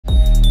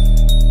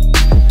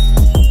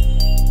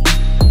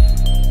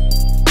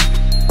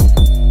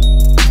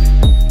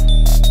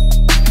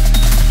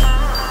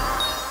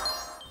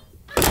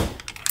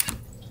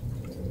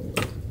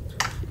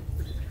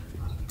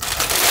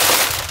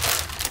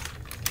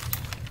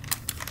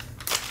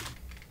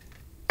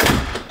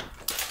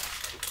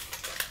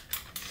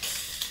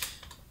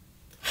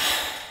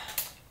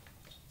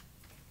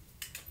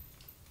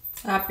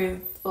Happy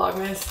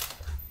Vlogmas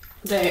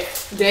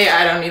day.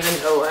 I don't even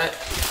know what.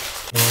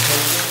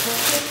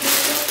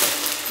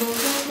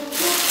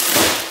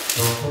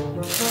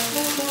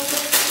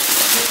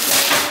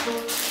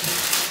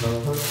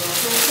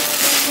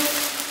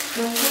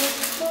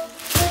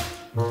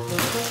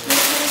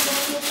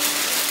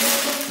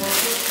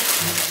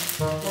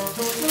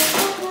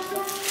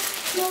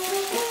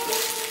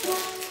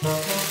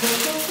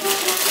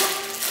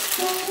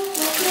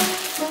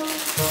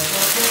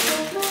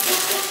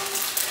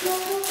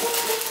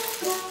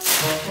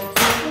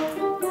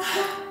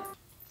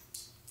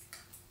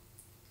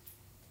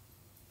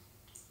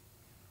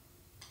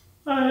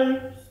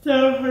 I'm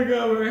so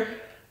hungover.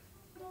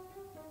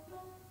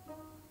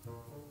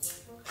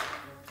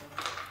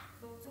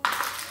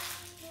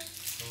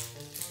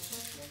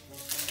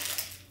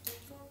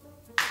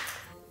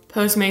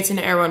 Postmates and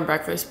Air One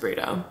breakfast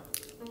burrito.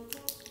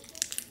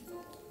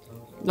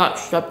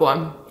 That's step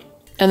one.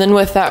 And then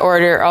with that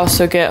order,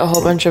 also get a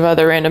whole bunch of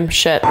other random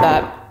shit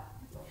that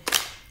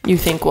you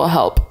think will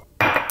help.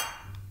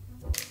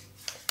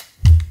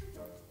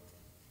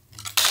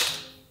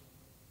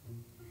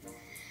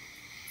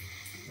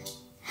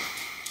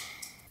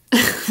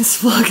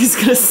 This vlog is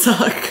gonna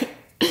suck.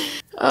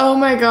 Oh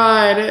my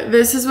god,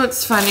 this is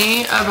what's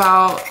funny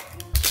about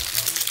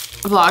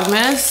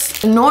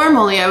Vlogmas.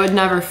 Normally I would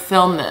never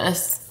film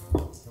this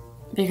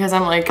because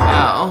I'm like,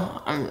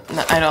 oh,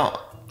 I don't,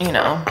 you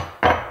know,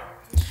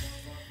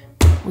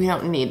 we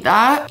don't need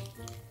that.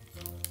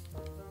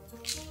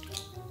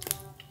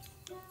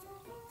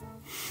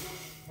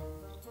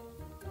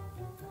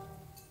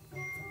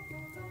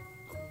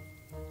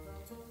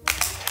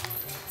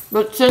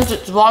 But since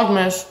it's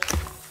Vlogmas,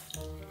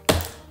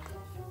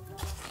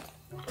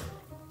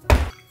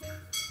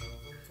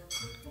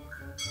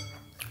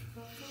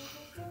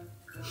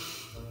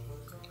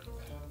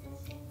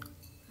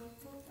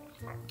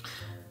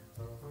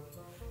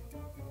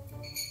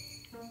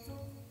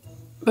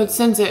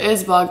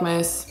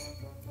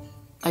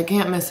 I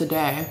can't miss a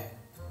day.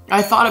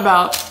 I thought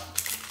about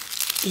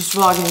just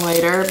vlogging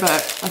later,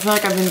 but I feel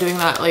like I've been doing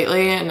that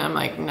lately and I'm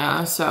like,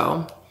 nah,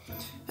 so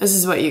this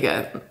is what you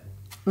get.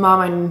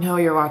 Mom, I know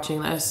you're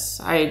watching this.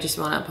 I just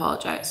want to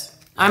apologize.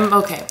 I'm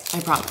okay,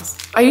 I promise.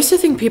 I used to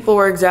think people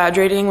were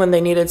exaggerating when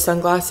they needed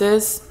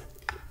sunglasses.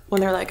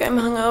 When they're like, I'm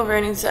hungover,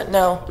 and he said,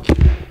 no.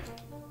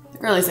 I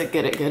really said,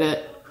 get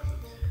it.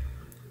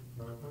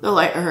 The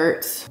light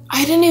hurts.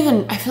 I feel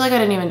like I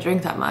didn't even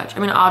drink that much. I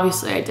mean,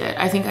 obviously I did.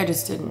 I think I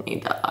just didn't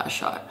need that last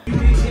shot.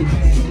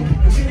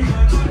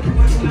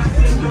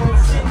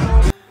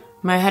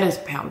 My head is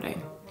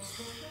pounding.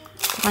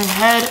 My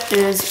head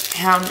is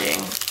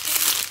pounding.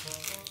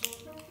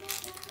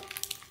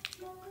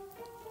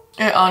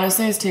 It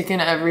honestly has taken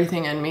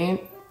everything in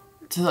me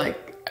to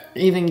like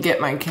even get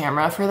my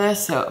camera for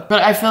this, so.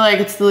 But I feel like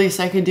it's the least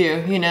I could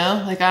do, you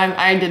know? Like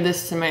I did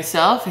this to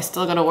myself. I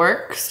still gotta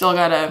work, still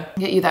gotta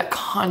get you that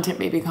content,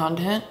 baby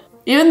content.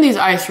 Even these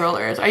ice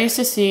rollers, I used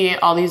to see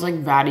all these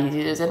like baddies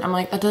use it. I'm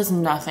like, that does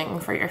nothing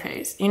for your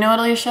face. You know what,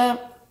 Alisha?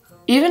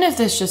 Even if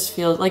this just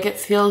feels, like it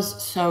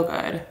feels so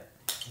good.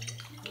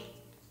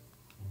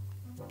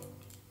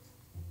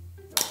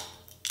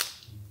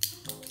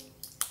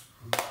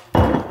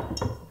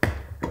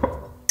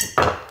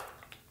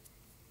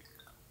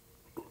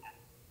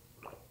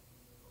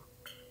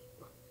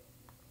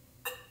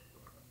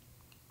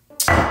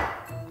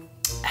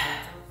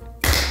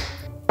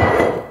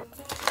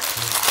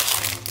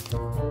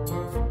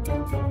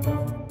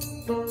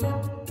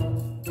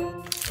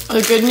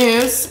 The good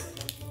news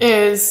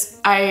is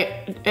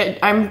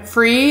I'm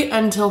free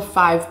until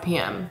 5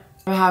 p.m.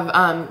 I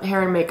have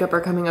hair and makeup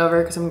are coming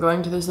over because I'm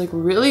going to this like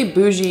really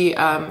bougie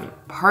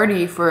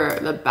party for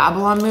the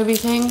Babylon movie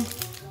thing.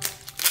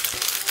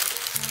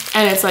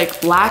 And it's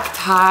like black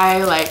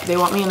tie, like they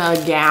want me in a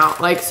gown,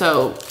 like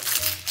so,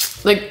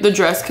 like the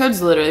dress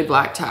code's literally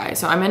black tie.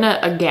 So I'm in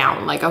a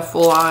gown, like a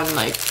full on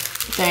like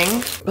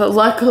thing. But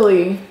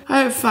luckily I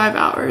have 5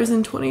 hours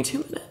and 22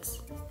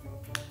 minutes.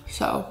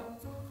 So.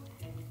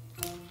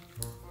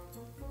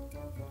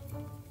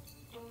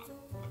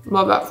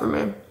 Love that for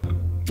me.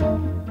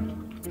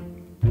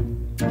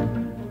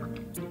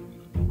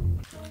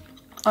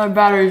 My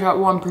battery's at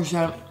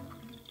 1%.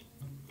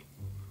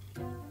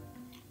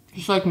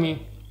 Just like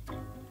me.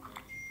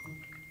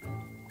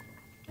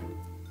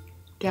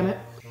 Damn it.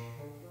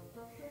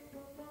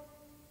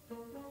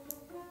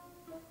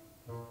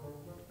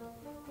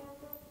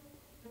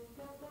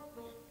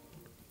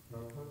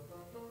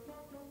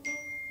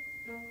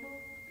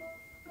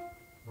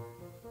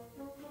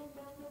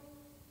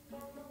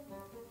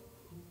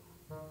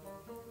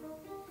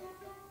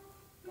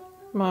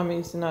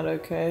 Mommy's not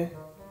okay.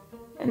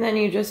 And then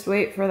you just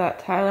wait for that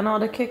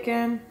Tylenol to kick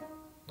in.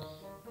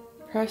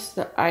 Press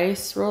the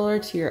ice roller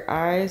to your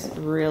eyes. It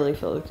really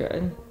feels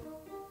good.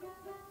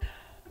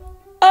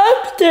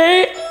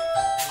 Update!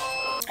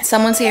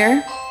 Someone's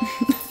here.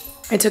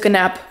 I took a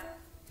nap.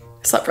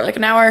 Slept for like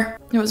an hour.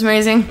 It was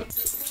amazing.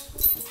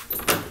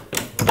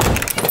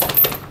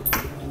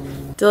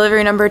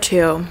 Delivery number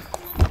 2.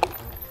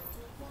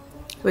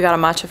 We got a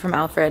matcha from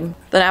Alfred.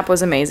 The nap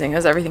was amazing. It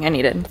was everything I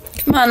needed.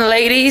 Come on,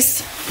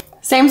 ladies.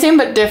 Same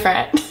but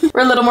different.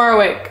 We're a little more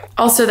awake.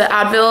 Also the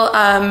Advil,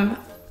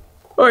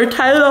 or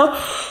Tylenol.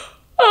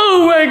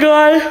 Oh my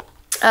God.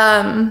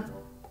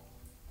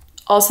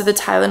 Also the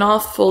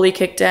Tylenol fully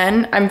kicked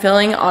in. I'm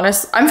feeling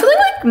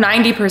like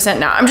 90%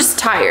 now. I'm just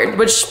tired,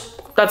 which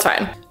that's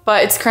fine.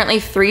 But it's currently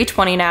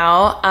 3:20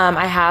 now.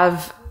 I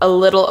have a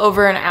little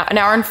over an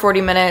hour and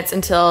 40 minutes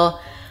until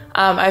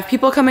I have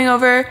people coming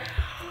over.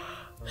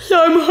 So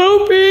I'm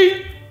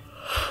hoping,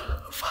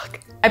 fuck.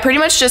 I pretty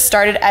much just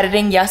started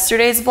editing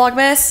yesterday's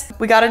Vlogmas.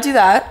 We gotta do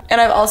that.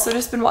 And I've also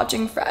just been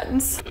watching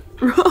Friends.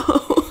 Bro.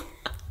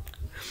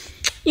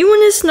 You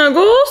want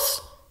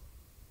snuggles?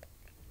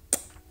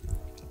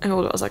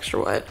 Oh, that was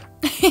extra wet.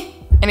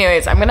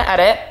 Anyways, I'm gonna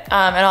edit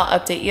and I'll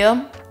update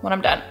you when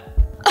I'm done.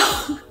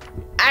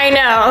 I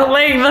know,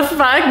 like the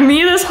fuck,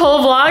 this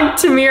whole vlog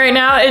to me right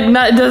now, it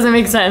doesn't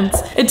make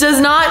sense. It does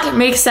not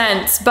make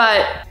sense,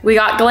 but we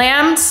got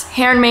glammed,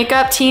 hair and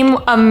makeup team,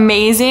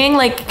 amazing.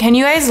 Like, can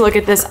you guys look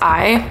at this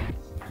eye?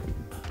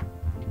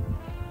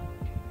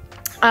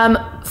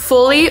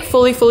 Fully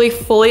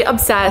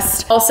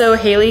obsessed. Also,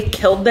 Haley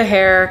killed the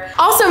hair.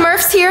 Also,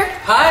 Murph's here.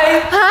 Hi.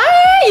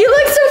 Hi, you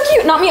look so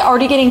cute. Not me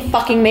already getting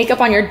fucking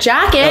makeup on your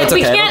jacket. No,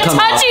 we can't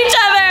touch each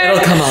other.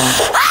 It'll come on.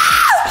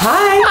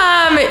 Hi.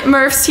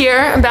 Murph's here.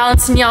 I'm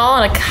balancing y'all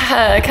on a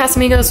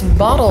Casamigos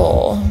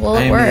bottle. Will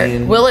it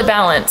work? Will it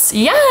balance?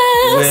 Yes.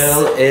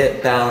 Will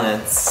it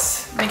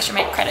balance? Make sure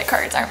my credit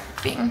cards aren't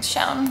being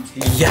shown.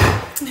 Yeah,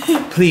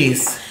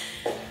 please.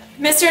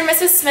 Mr. and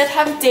Mrs. Smith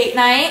have date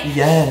night.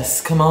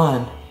 Yes, come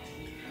on.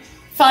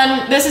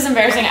 Fun. This is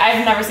embarrassing.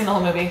 I've never seen the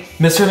whole movie.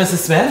 Mr. and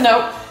Mrs. Smith?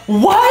 Nope.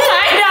 What?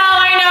 I know.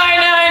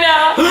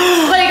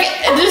 Like,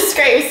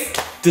 disgrace.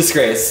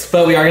 Disgrace.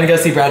 But we are gonna go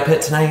see Brad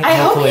Pitt tonight. I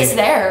hope he's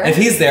there. If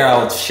he's there,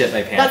 I'll shit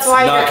my pants. That's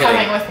why you're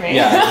coming with me.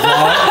 Yeah.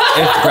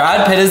 Well, if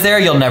Brad Pitt is there,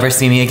 you'll never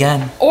see me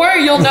again. Or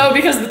you'll know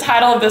because the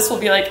title of this will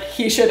be like,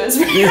 he shit his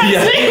pants.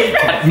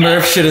 Yeah.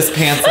 Murph shit his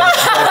pants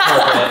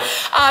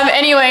on.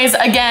 Anyways,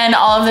 again,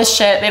 all of this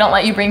shit, they don't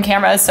let you bring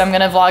cameras, so I'm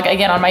gonna vlog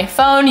again on my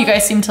phone. You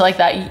guys seem to like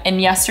that in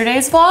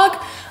yesterday's vlog.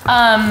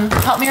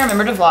 Help me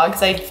remember to vlog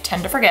because I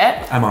tend to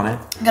forget. I'm on it.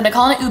 I'm gonna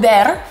call an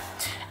Uber.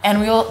 And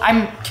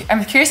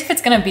I'm curious if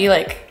it's gonna be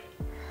like,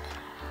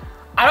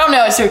 I don't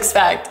know what to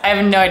expect. I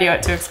have no idea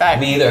what to expect.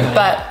 Me either.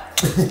 But,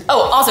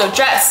 oh, also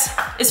dress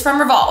is from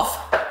Revolve.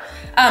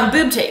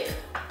 Boob tape,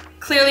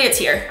 clearly it's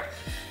here.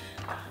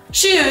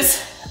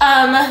 Shoes,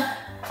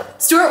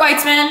 Stuart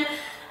Weitzman.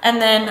 And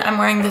then I'm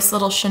wearing this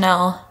little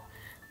Chanel,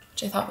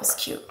 which I thought was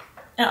cute.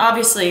 And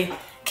obviously,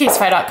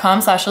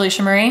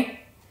 casefy.com/AlishaMarie.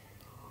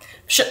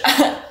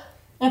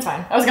 That's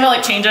fine. I was gonna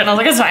like change it and I was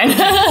like, it's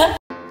fine.